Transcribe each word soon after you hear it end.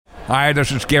Hi,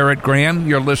 this is Garrett Graham.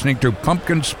 You're listening to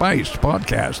Pumpkin Spice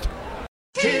Podcast.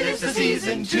 'Tis the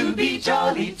season to be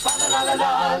jolly, fa la la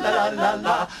la la la la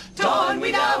la. Don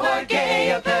we now our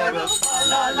gay apparel, fa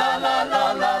la la la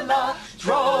la la la.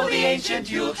 Troll the ancient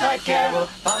Yuletide carol,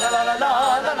 fa la la la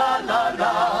la la la la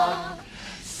la.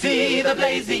 See the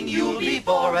blazing Yule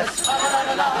before us, fa la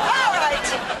la la la. All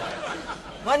right.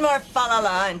 One more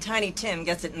fa-la-la and Tiny Tim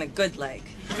gets it in the good leg.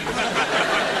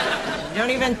 Don't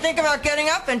even think about getting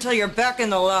up until you're back in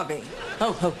the lobby.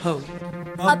 Ho, ho, ho.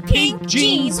 A Pink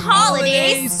Jeans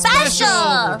Holiday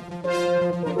Special!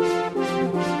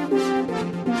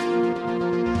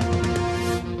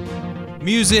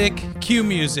 Music, cue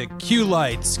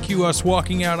lights, cue us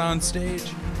walking out on stage.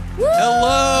 Woo!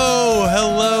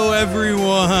 Hello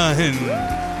everyone.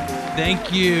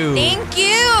 Thank you. Thank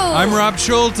you. I'm Rob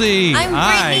Schulte. I'm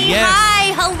Brittany. Yes.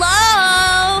 Hi,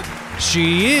 hello.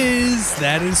 She is.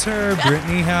 That is her,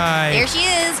 Brittany. Hi. There she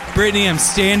is. Brittany, I'm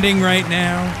standing right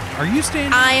now. Are you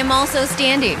standing? I am also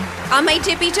standing on my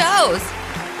tippy toes.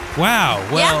 Wow.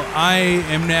 Well, Yeah. I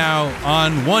am now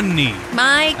on one knee.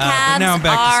 My calves now I'm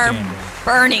back to are standing.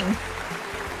 burning.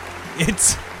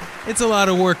 It's a lot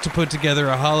of work to put together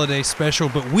a holiday special,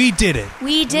 but we did it.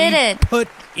 We did it. Put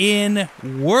in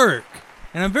work.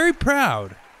 And I'm very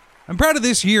proud. I'm proud of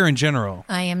this year in general.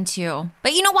 I am too.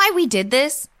 But you know why we did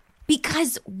this?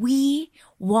 Because we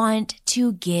want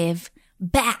to give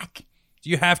back.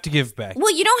 You have to give back.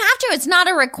 Well, you don't have to. It's not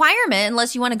a requirement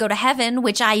unless you want to go to heaven,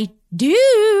 which I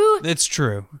do. That's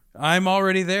true. I'm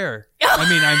already there. I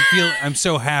mean, I'm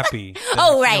so happy. That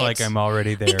Oh, I right. feel like I'm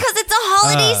already there. Because it's a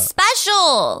holiday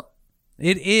special.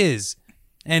 It is.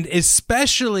 And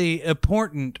especially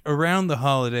important around the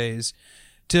holidays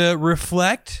to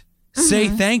reflect, say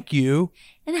thank you.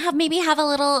 And maybe have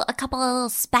a couple of little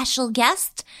special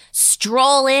guests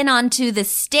stroll in onto the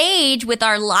stage with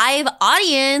our live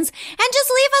audience and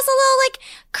just leave us a little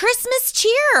Christmas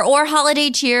cheer or holiday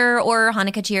cheer or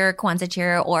Hanukkah cheer, Kwanzaa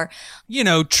cheer or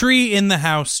Tree in the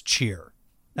house cheer.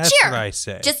 That's cheer. what I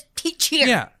say. Just cheer.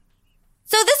 Yeah.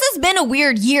 So this has been a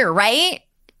weird year, right?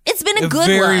 It's been a good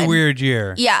very one. weird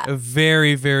year. Yeah. A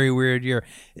very, very weird year.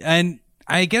 And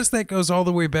I guess that goes all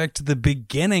the way back to the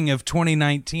beginning of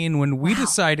 2019 when we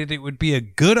decided it would be a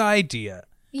good idea.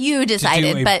 You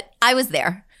decided, but I was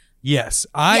there. Yes,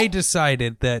 I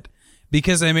decided that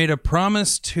because I made a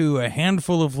promise to a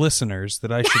handful of listeners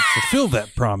that I should fulfill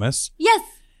that promise. Yes.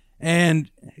 And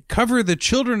cover the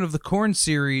Children of the Corn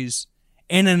series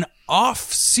in an off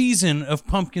season of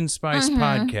Pumpkin Spice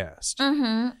Podcast.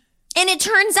 And it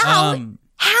turns out,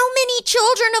 how many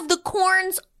Children of the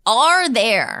Corns are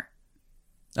there?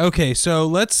 Okay, so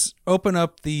let's open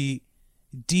up the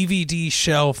DVD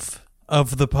shelf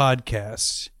of the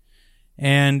podcast.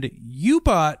 And you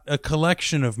bought a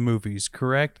collection of movies,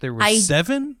 correct? There were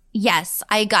 7? Yes,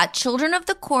 I got Children of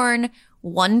the Corn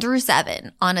 1 through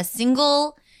 7 on a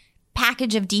single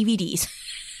package of DVDs.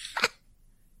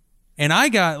 And I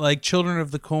got Children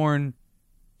of the Corn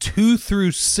 2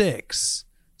 through 6.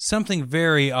 Something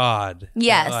very odd.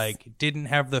 Yes. That, didn't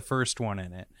have the first one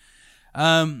in it.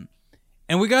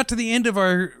 And we got to the end of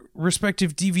our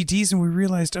respective DVDs and we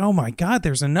realized, oh my God,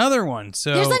 there's another one.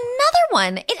 So there's another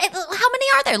one. How many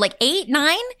are there? 8,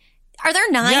 9? Are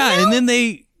there 9? Yeah, now?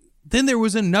 and then there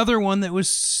was another one that was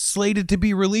slated to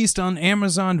be released on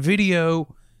Amazon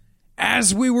Video.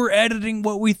 As we were editing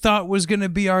what we thought was going to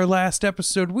be our last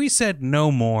episode, we said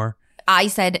no more. I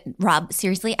said, Rob,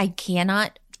 seriously, I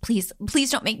cannot. Please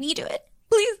don't make me do it.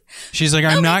 Please. She's like,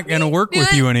 I'm not going to work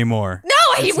with you anymore. No,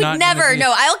 I would never.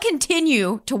 No, I'll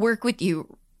continue to work with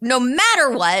you no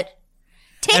matter what.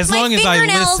 Take as my long as I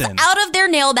fingernails listen. out of their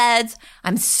nail beds.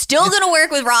 I'm still going to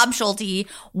work with Rob Schulte.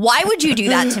 Why would you do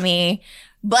that to me?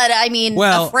 But I mean,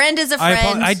 a friend is a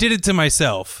friend. I did it to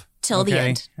myself. Till the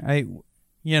end. I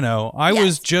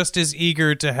was just as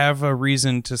eager to have a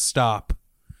reason to stop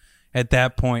at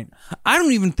that point. I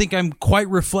don't even think I'm quite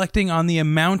reflecting on the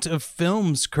amount of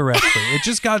films correctly. It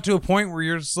just got to a point where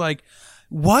you're just like,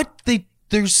 what?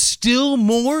 There's still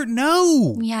more?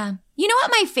 No. Yeah. You know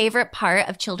what my favorite part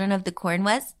of Children of the Corn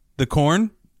was? The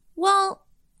corn? Well,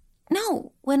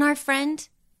 no. When our friend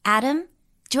Adam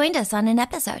joined us on an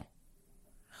episode.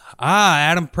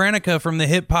 Adam Pranica from the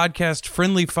hit podcast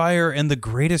Friendly Fire and The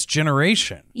Greatest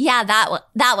Generation. Yeah, that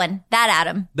one. That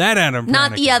Adam. That Adam Pranica.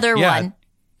 Not the other one.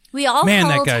 We all Man,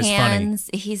 held that guy's hands.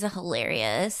 Funny. He's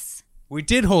hilarious. We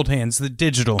did hold hands, the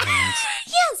digital hands.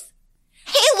 Yes.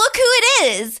 Hey, look who it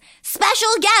is. Special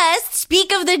guest,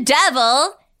 speak of the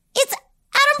devil. It's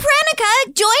Adam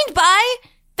Pranica, joined by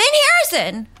Ben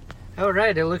Harrison. All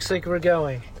right, it looks like we're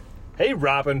going. Hey,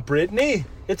 Rob and Brittany.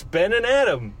 It's Ben and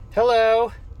Adam.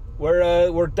 Hello.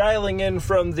 We're dialing in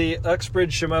from the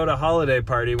Uxbridge Shimoda holiday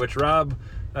party, which Rob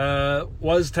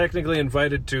was technically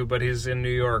invited to, but he's in New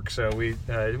York, so we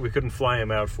couldn't fly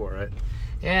him out for it.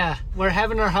 Yeah, we're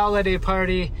having our holiday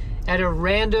party at a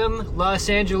random Los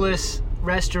Angeles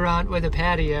restaurant with a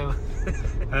patio.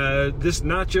 This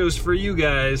nacho's for you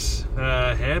guys.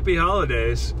 Happy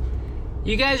holidays.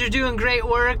 You guys are doing great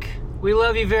work. We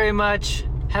love you very much.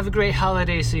 Have a great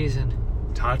holiday season.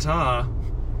 Ta-ta.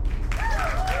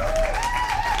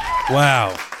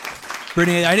 Wow.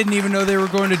 Brittany, I didn't even know they were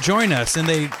going to join us, and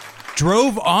they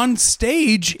drove on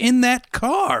stage in that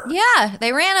car. Yeah,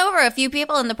 they ran over a few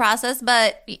people in the process,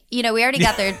 but, we already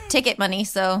got their ticket money,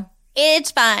 so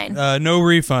it's fine. No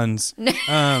refunds.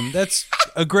 That's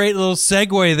a great little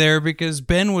segue there, because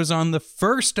Ben was on the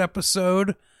first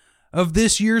episode of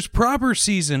this year's proper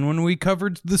season when we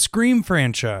covered the Scream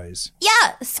franchise.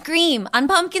 Yeah, Scream on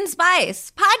Pumpkin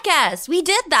Spice podcast. We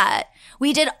did that.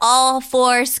 We did all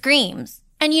 4 Screams.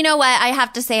 And you know what I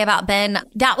have to say about Ben?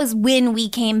 That was when we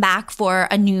came back for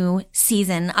a new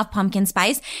season of Pumpkin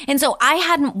Spice. And so I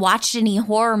hadn't watched any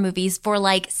horror movies for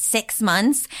like 6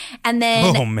 months. And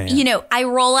then, I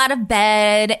roll out of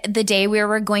bed the day we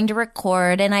were going to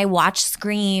record and I watched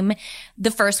Scream, the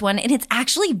first one. And it's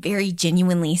actually very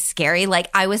genuinely scary. Like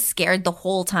I was scared the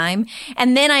whole time.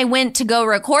 And then I went to go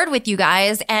record with you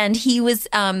guys and he was,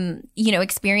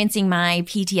 experiencing my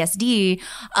PTSD.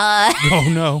 Oh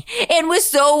no. And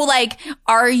was so like,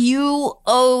 are you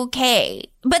okay?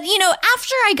 But,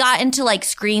 after I got into like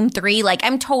Scream 3, like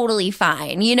I'm totally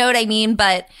fine. You know what I mean?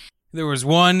 But there was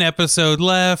one episode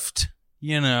left,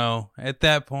 at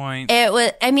that point. It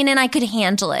was, and I could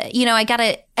handle it.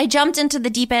 I jumped into the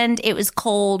deep end. It was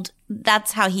cold.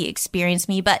 That's how he experienced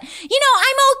me. But,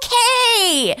 I'm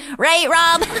okay. Right,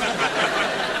 Rob?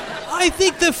 I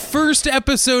think the first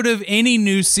episode of any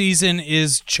new season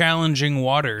is challenging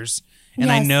waters. And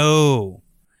yes. I know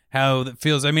how that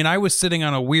feels. I was sitting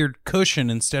on a weird cushion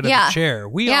instead of a chair.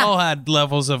 We all had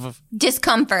levels of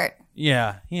discomfort.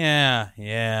 Yeah.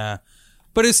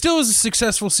 But it still was a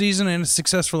successful season and a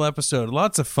successful episode.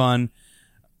 Lots of fun.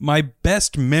 My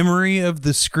best memory of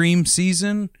the Scream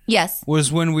season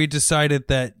was when we decided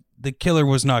that the killer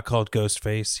was not called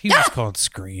Ghostface. He was called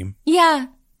Scream. Yeah.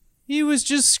 He was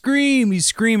just Scream. He's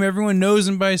Scream. Everyone knows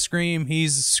him by Scream.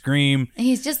 He's Scream.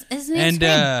 He's just, his name's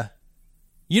Scream.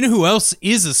 You know who else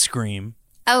is a Scream?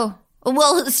 Oh,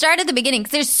 well, start at the beginning,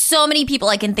 because there's so many people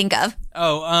I can think of.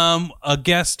 Oh, a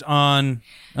guest on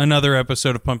another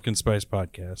episode of Pumpkin Spice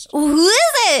Podcast. Who is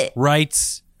it?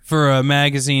 Writes for a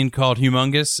magazine called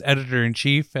Humongous,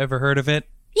 editor-in-chief. Ever heard of it?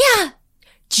 Yeah.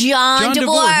 John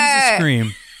DeVore. He's a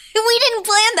Scream. We didn't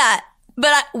plan that,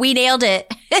 but we nailed it.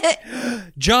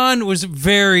 John was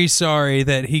very sorry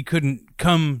that he couldn't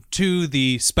come to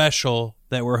the special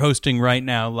that we're hosting right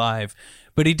now live.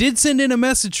 But he did send in a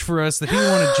message for us that he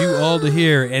wanted you all to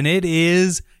hear, and it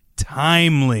is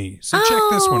timely. So check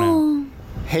this one out.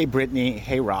 Hey, Brittany.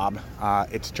 Hey, Rob.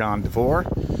 It's John DeVore.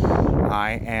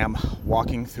 I am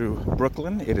walking through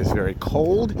Brooklyn. It is very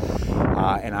cold,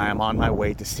 and I am on my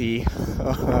way to see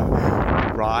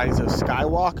Rise of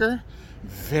Skywalker.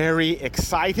 Very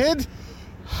excited.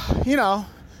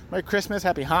 Merry Christmas,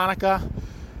 Happy Hanukkah,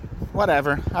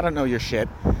 whatever. I don't know your shit.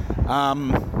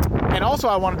 And also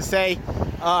I wanted to say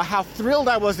how thrilled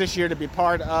I was this year to be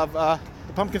part of the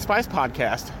Pumpkin Spice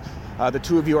Podcast. The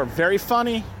two of you are very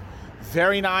funny,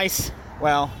 very nice.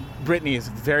 Well, Brittany is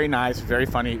very nice, very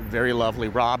funny, very lovely.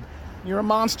 Rob, you're a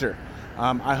monster.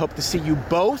 I hope to see you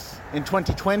both in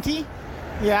 2020.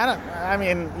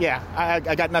 Yeah,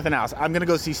 I got nothing else. I'm going to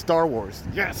go see Star Wars.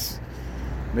 Yes.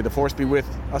 May the Force be with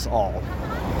us all.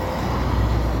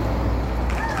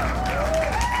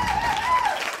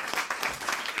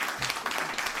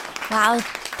 Wow.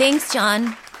 Thanks,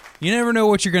 John. You never know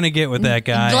what you're going to get with that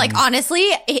guy. Like, honestly,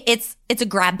 it's a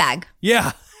grab bag.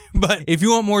 Yeah. But if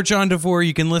you want more John DeVore,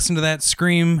 you can listen to that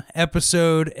Scream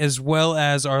episode as well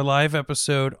as our live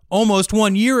episode almost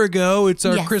 1 year ago. It's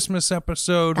our Christmas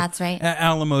episode. That's right. At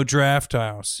Alamo Draft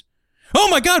House. Oh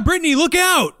my God, Brittany, look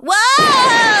out! Whoa!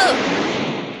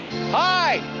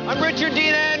 Hi, I'm Richard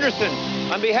Dean Anderson.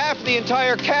 On behalf of the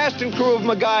entire cast and crew of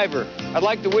MacGyver, I'd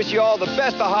like to wish you all the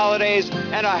best of holidays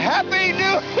and a Happy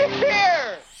New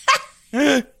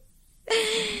Year!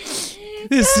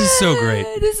 This is so great.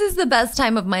 This is the best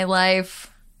time of my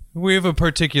life. We have a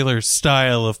particular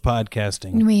style of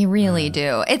podcasting. We really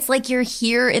do. It's like you're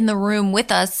here in the room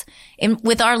with us,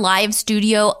 with our live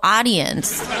studio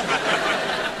audience.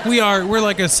 We're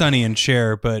like a Sonny and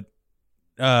Cher, but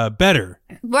better.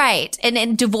 Right.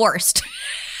 And divorced.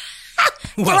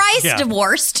 Thrice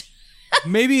divorced.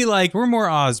 Maybe like we're more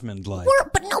Osmond-like.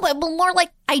 But more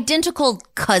like identical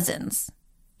cousins.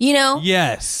 You know?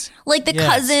 Yes. Like the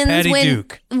cousins Patty when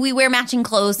Duke. we wear matching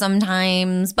clothes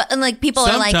sometimes, but and like people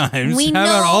Sometimes. are like, we How know.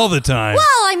 about all the time? Well,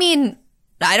 I mean,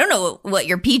 I don't know what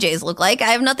your PJs look like. I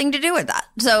have nothing to do with that.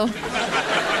 So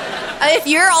if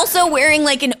you're also wearing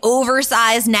like an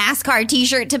oversized NASCAR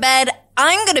t-shirt to bed,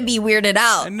 I'm going to be weirded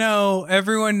out. No,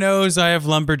 everyone knows I have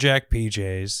lumberjack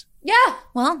PJs. Yeah.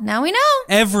 Well, now we know.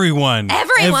 Everyone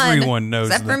knows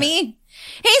Except that. for me.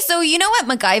 Hey, so you know what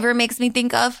MacGyver makes me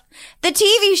think of? The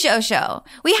TV show.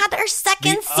 We had our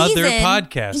second season. Other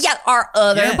podcast. Yeah, our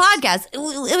other Yes. podcast.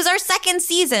 It was our second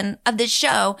season of this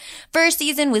show. First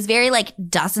season was very like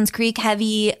Dawson's Creek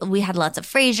heavy. We had lots of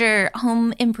Frasier,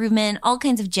 Home Improvement, all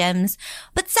kinds of gems.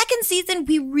 But second season,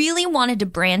 we really wanted to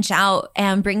branch out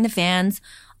and bring the fans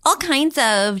all kinds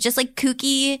of just like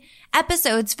kooky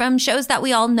episodes from shows that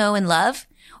we all know and love.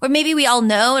 Or maybe we all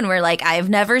know and we're like, I've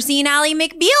never seen Ally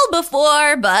McBeal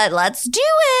before, but let's do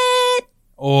it.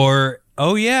 Or,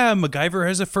 oh yeah, MacGyver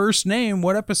has a first name.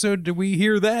 What episode did we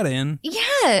hear that in?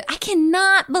 Yeah, I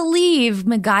cannot believe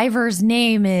MacGyver's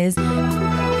name is... You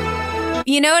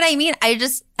know what I mean?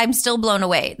 I'm still blown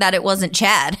away that it wasn't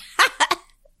Chad.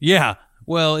 Yeah,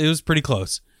 well, it was pretty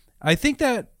close. I think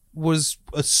that was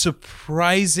a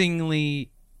surprisingly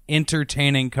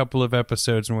entertaining couple of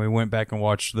episodes when we went back and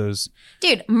watched those.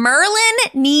 Dude, Merlin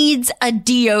needs a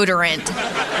deodorant.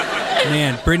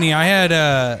 Man, Brittany, I had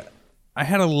a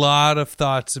lot of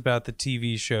thoughts about the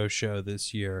TV show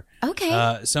this year.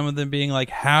 Okay. Some of them being like,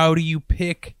 how do you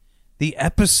pick the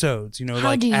episodes? You know,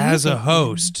 How do you as a pick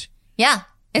host. Yeah,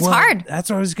 it's Well, hard. That's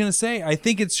what I was gonna say. I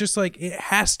think it's just like it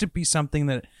has to be something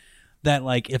that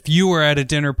like if you were at a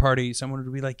dinner party, someone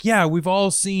would be like, "Yeah, we've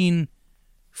all seen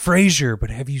Frasier, but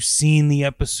have you seen the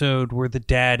episode where the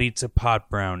dad eats a pot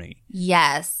brownie?"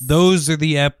 Yes. Those are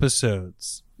the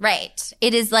episodes. Right.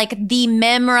 It is like the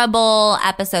memorable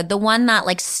episode, the one that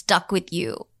like stuck with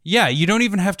you. Yeah, you don't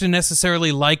even have to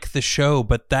necessarily like the show,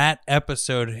 but that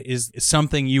episode is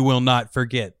something you will not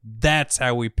forget. That's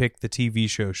how we pick the TV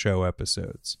show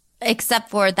episodes. Except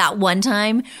for that one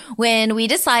time when we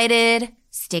decided,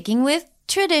 sticking with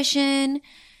tradition,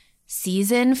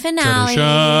 season finale.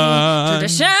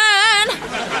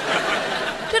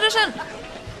 Tradition.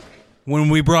 When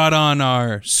we brought on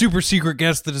our super secret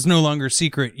guest that is no longer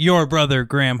secret, your brother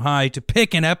Graham High, to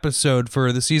pick an episode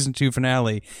for the season 2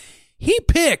 finale, he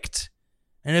picked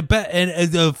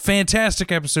a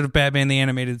fantastic episode of Batman the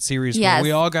Animated Series Yes. where we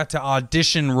all got to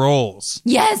audition roles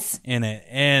Yes. in it.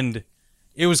 And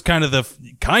it was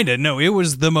it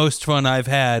was the most fun I've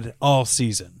had all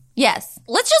season. Yes.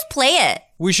 Let's just play it.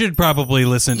 We should probably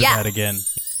listen to Yeah. that again.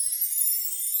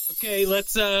 Okay,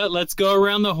 let's go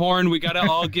around the horn. We gotta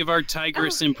all give our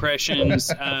tigress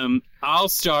impressions. I'll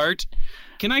start.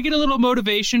 Can I get a little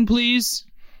motivation, please?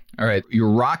 All right, you're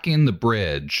rocking the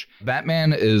bridge.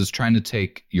 Batman is trying to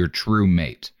take your true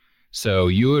mate. So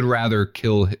you would rather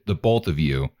kill the both of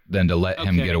you than to let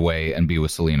him get away and be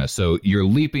with Selina. So you're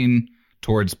leaping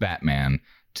towards Batman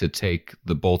to take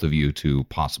the both of you to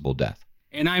possible death.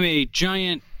 And I'm a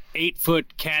giant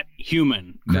 8-foot cat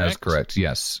human, correct? That is correct,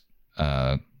 yes.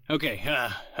 Okay,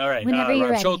 all right. Whenever you're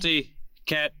Rob ready. Schulte,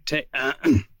 cat, all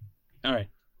right.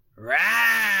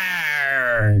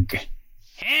 Rarg.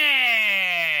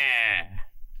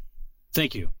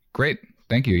 Thank you. Great,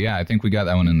 thank you. Yeah, I think we got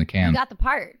that one in the can. You got the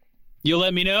part. You'll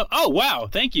let me know? Oh, wow,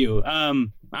 thank you.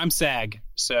 I'm SAG,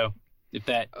 so if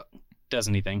that does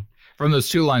anything. From those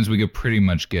two lines, we could pretty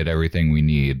much get everything we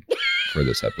need for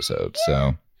this episode.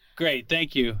 So Great,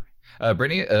 thank you.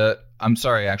 Brittany, I'm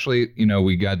sorry. Actually,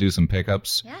 we got to do some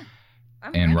pickups. Yeah.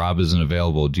 And Rob isn't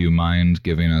available. Do you mind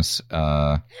giving us...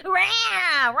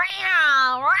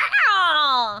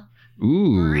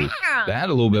 Ooh, that had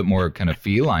a little bit more kind of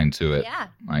feline to it. Yeah.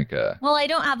 Like Well, I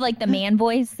don't have like the man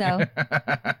voice, so.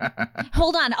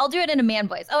 Hold on, I'll do it in a man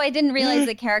voice. Oh, I didn't realize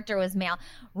the character was male.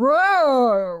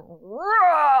 Roar,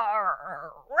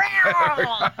 roar,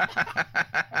 roar.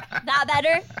 That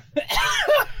better?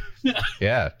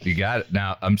 Yeah, you got it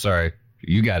now. I'm sorry.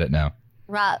 You got it now.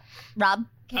 Rob.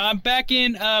 I'm back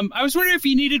in. I was wondering if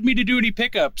you needed me to do any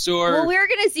pickups or... Well, we were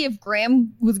going to see if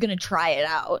Graham was going to try it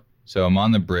out. So I'm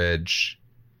on the bridge.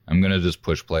 I'm going to just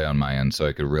push play on my end so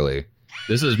I could really...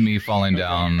 This is me falling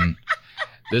down.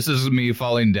 This is me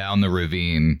falling down the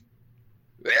ravine.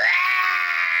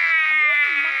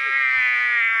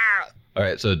 All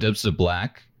right, so it dips to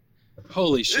black.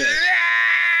 Holy shit.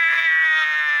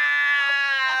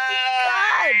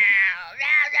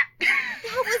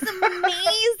 That was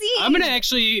amazing. I'm going to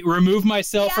actually remove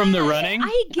myself from the running.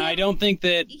 I don't think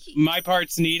that my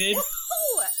part's needed.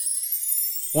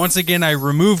 Once again, I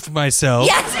removed myself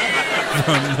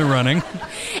from the running.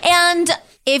 And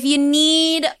if you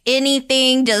need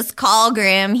anything, just call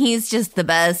Graham. He's just the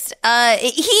best.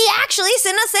 He actually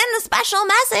sent us in a special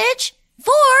message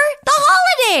for the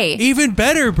holiday. Even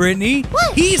better, Brittany.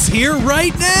 What? He's here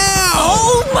right now.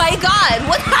 Oh my God.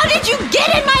 How did you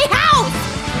get in my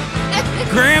house?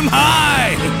 Graham,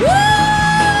 hi. Woo!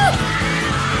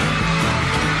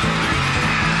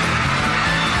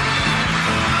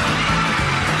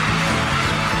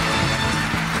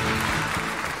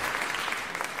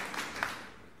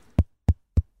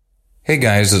 Hey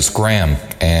guys, it's Graham,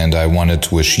 and I wanted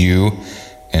to wish you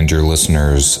and your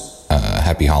listeners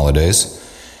happy holidays.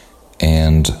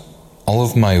 And all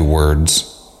of my words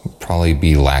will probably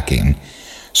be lacking.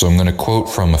 So I'm going to quote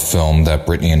from a film that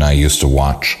Brittany and I used to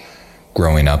watch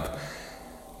growing up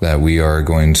that we are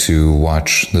going to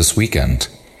watch this weekend.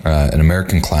 An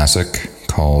American classic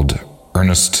called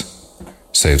Ernest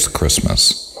Saves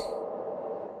Christmas.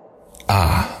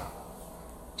 Ah,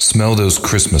 smell those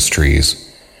Christmas trees.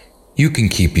 You can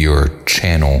keep your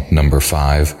channel number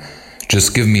 5.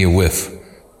 Just give me a whiff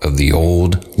of the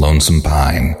old lonesome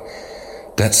pine.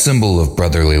 That symbol of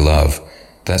brotherly love,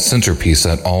 that centerpiece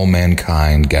that all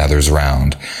mankind gathers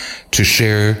round to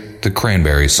share the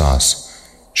cranberry sauce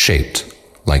shaped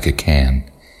like a can.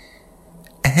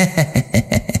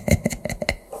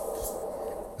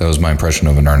 That was my impression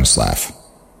of an Ernest laugh.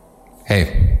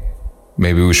 Hey,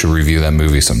 maybe we should review that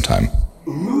movie sometime.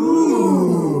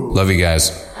 Love you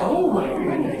guys.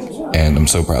 And I'm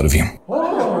so proud of you.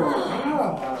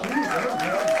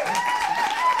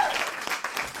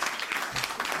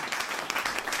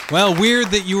 Well, weird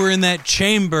that you were in that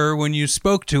chamber when you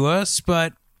spoke to us,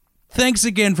 but thanks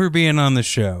again for being on the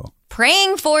show.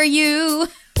 Praying for you.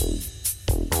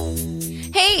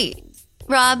 Hey,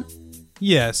 Rob.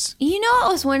 Yes. You know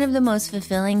what was one of the most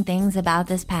fulfilling things about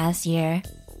this past year?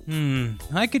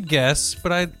 I could guess,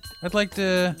 but I'd like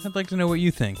to know what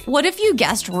you think. What if you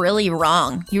guessed really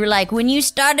wrong? You were like, when you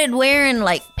started wearing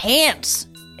like pants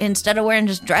instead of wearing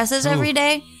just dresses every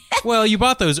day? Well, you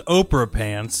bought those Oprah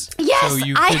pants. Yes, so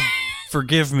you could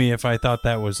forgive me if I thought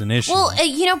that was an issue. Well,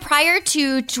 prior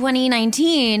to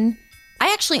 2019,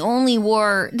 I actually only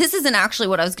wore, this isn't actually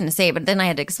what I was going to say, but then I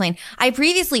had to explain. I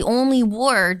previously only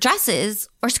wore dresses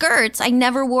or skirts. I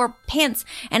never wore pants.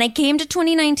 And I came to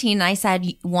 2019 and I said,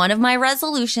 one of my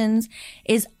resolutions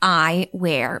is I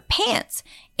wear pants.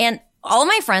 And all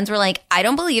my friends were like, I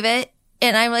don't believe it.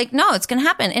 And I'm like, no, it's going to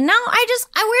happen. And now I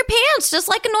wear pants just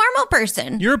like a normal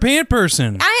person. You're a pant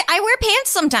person. I wear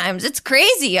pants sometimes. It's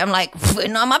crazy. I'm like,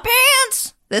 putting on my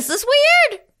pants. This is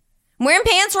weird. I'm wearing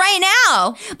pants right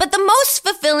now. But the most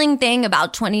fulfilling thing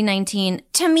about 2019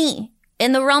 to me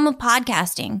in the realm of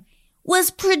podcasting was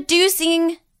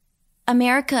producing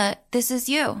America, This Is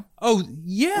You. Oh,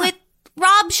 yeah. With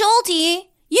Rob Schulte.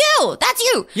 That's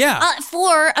you. Yeah.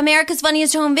 For America's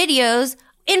Funniest Home Videos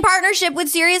in partnership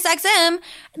with SiriusXM.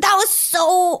 That was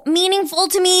so meaningful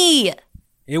to me.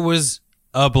 It was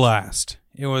a blast.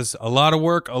 It was a lot of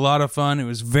work, a lot of fun. It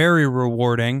was very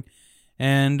rewarding.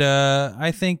 And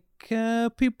I think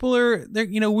people are,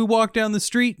 we walk down the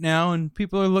street now and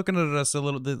people are looking at us a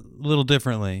little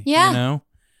differently. Yeah.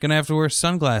 Gonna have to wear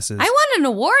sunglasses. I won an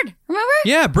award, remember?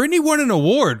 Yeah, Brittany won an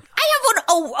award. I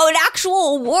have an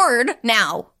actual award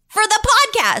now for the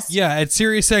podcast. Yeah, at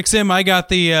SiriusXM, I got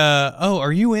the,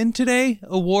 are you in today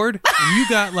award? And you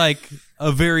got like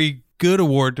a very good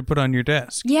award to put on your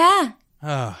desk. Yeah.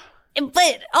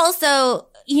 But also,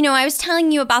 I was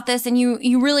telling you about this and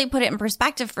you really put it in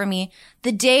perspective for me.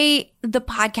 The day the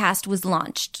podcast was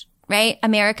launched, right?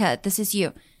 America, This Is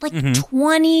You. Like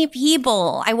 20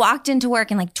 people. I walked into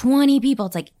work and like 20 people,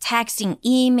 it's like texting,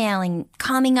 emailing,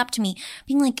 coming up to me,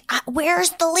 being like, where's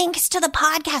the links to the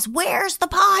podcast? Where's the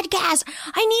podcast?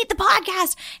 I need the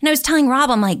podcast. And I was telling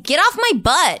Rob, I'm like, get off my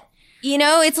butt.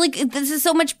 It's like, this is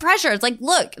so much pressure. It's like,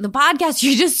 look, the podcast,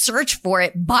 you just search for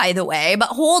it, by the way. But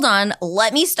hold on,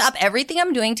 let me stop everything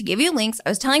I'm doing to give you links. I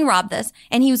was telling Rob this,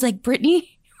 and he was like,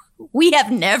 Brittany, we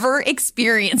have never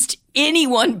experienced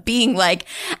anyone being like,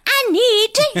 I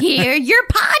need to hear your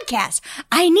podcast.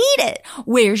 I need it.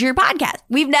 Where's your podcast?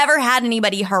 We've never had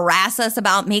anybody harass us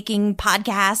about making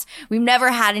podcasts. We've never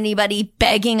had anybody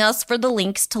begging us for the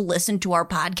links to listen to our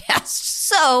podcast.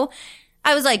 So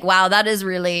I was like, wow, that is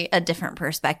really a different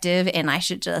perspective. And I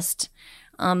should just,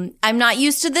 I'm not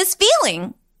used to this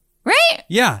feeling, right?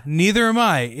 Yeah, neither am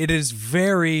I. It is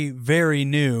very, very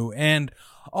new. And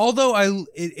although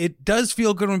it does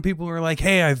feel good when people are like,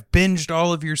 hey, I've binged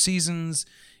all of your seasons.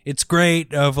 It's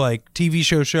great of like TV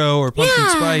show or Pumpkin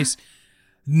Spice.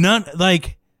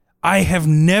 I have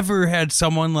never had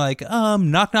someone like,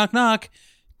 knock, knock, knock.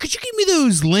 could you give me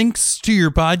those links to your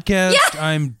podcast? Yeah.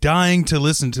 I'm dying to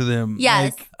listen to them.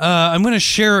 Yes. I'm going to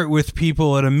share it with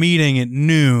people at a meeting at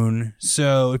noon.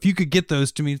 So if you could get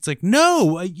those to me, it's like,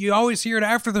 no, you always hear it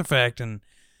after the fact. And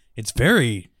it's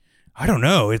very, I don't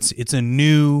know. It's a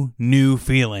new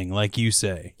feeling, like you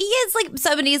say. Yeah, it's like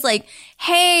somebody's like,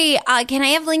 hey, can I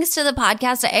have links to the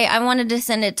podcast? I wanted to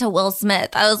send it to Will Smith.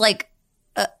 I was like,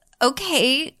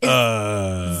 okay,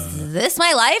 is this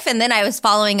my life? And then I was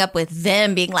following up with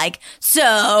them being like,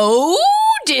 so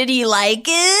did he like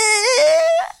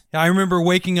it? I remember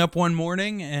waking up one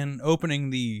morning and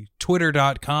opening the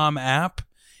Twitter.com app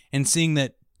and seeing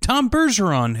that Tom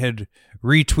Bergeron had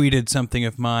retweeted something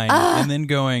of mine and then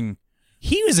going,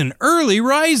 he was an early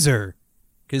riser.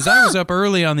 Because I was up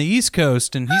early on the East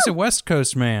Coast and he's a West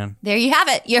Coast man. There you have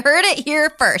it. You heard it here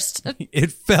first.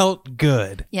 It felt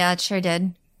good. Yeah, it sure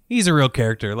did. He's a real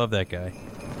character. Love that guy.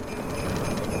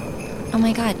 Oh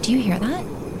my God, do you hear that?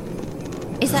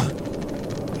 Is that...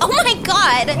 Oh my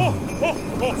God!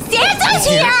 Santa's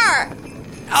here!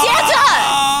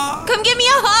 Santa! Come give me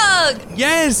a hug!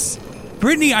 Yes!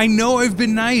 Brittany, I know I've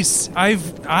been nice.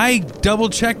 I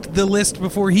double-checked the list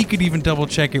before he could even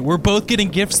double-check it. We're both getting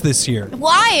gifts this year.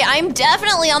 Why? I'm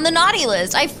definitely on the naughty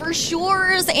list. I for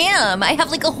sure am. I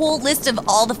have like a whole list of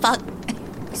all the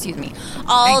excuse me.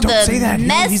 All don't say the that.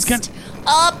 messed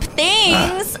up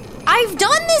things I've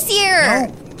done this year.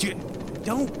 No,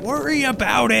 don't worry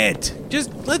about it.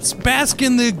 Just let's bask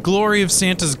in the glory of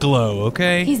Santa's glow,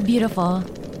 okay? He's beautiful.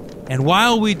 And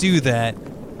while we do that,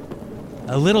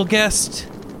 a little guest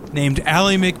named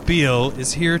Ally McBeal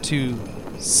is here to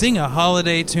sing a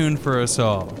holiday tune for us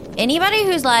all. Anybody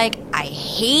who's like, I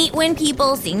hate when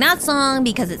people sing that song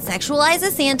because it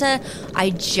sexualizes Santa, I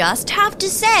just have to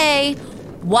say,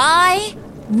 why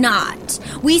not?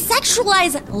 We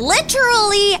sexualize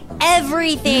literally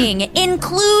everything,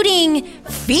 including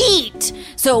feet.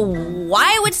 So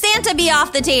why would Santa be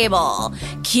off the table?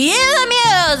 Cue the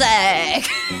music!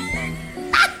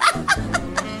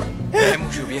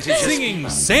 Singing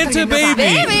Santa Baby!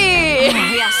 Baby!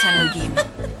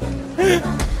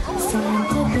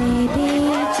 Santa baby,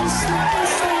 just like a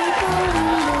staple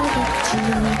under the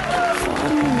tree for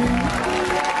me.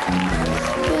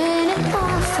 Burn it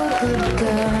off a good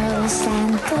girl,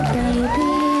 Santa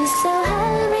baby, so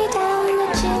hurry down the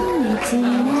chimney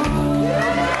tonight.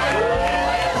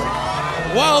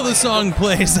 While the song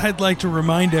plays, I'd like to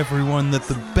remind everyone that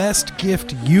the best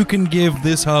gift you can give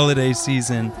this holiday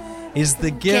season is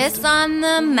the gift Kiss on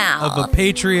the mouth of a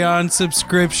Patreon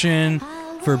subscription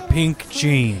for Pink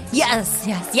Jeans. Yes.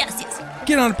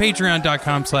 Get on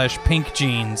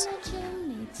patreon.com/pinkjeans.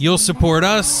 You'll support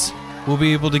us. We'll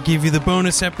be able to give you the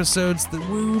bonus episodes that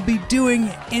we will be doing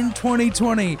in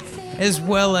 2020, as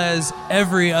well as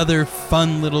every other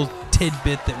fun little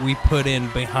tidbit that we put in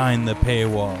behind the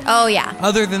paywall. Oh, yeah.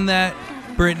 Other than that,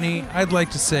 Brittany, I'd like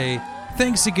to say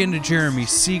thanks again to Jeremy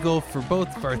Siegel for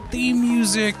both of our theme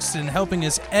musics and helping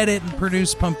us edit and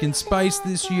produce Pumpkin Spice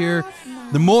this year.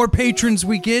 The more patrons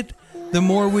we get, the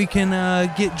more we can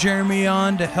get Jeremy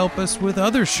on to help us with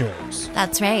other shows.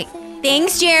 That's right.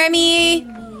 Thanks, Jeremy.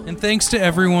 And thanks to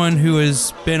everyone who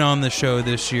has been on the show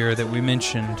this year that we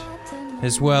mentioned,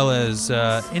 as well as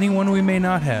anyone we may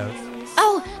not have.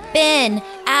 Oh, Ben,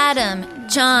 Adam,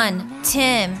 John,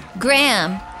 Tim,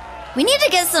 Graham. We need to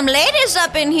get some ladies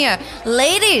up in here.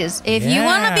 Ladies, if you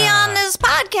want to be on this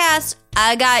podcast,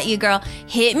 I got you, girl.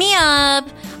 Hit me up.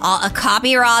 I'll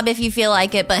copy Rob if you feel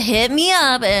like it, but hit me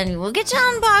up and we'll get you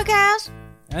on the podcast.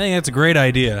 I think that's a great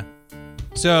idea.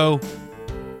 So,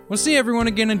 we'll see everyone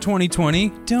again in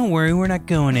 2020. Don't worry, we're not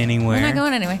going anywhere. We're not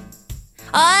going anywhere.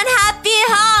 Unhappy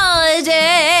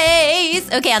holidays.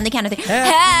 Okay, on the count of three.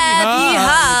 Happy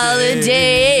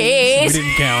holidays. We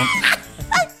didn't count.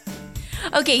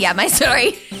 Okay, yeah, my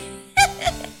story.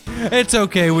 It's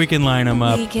okay, we can line them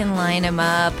up. We can line them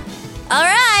up. All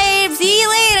right, see you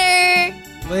later.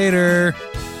 Later.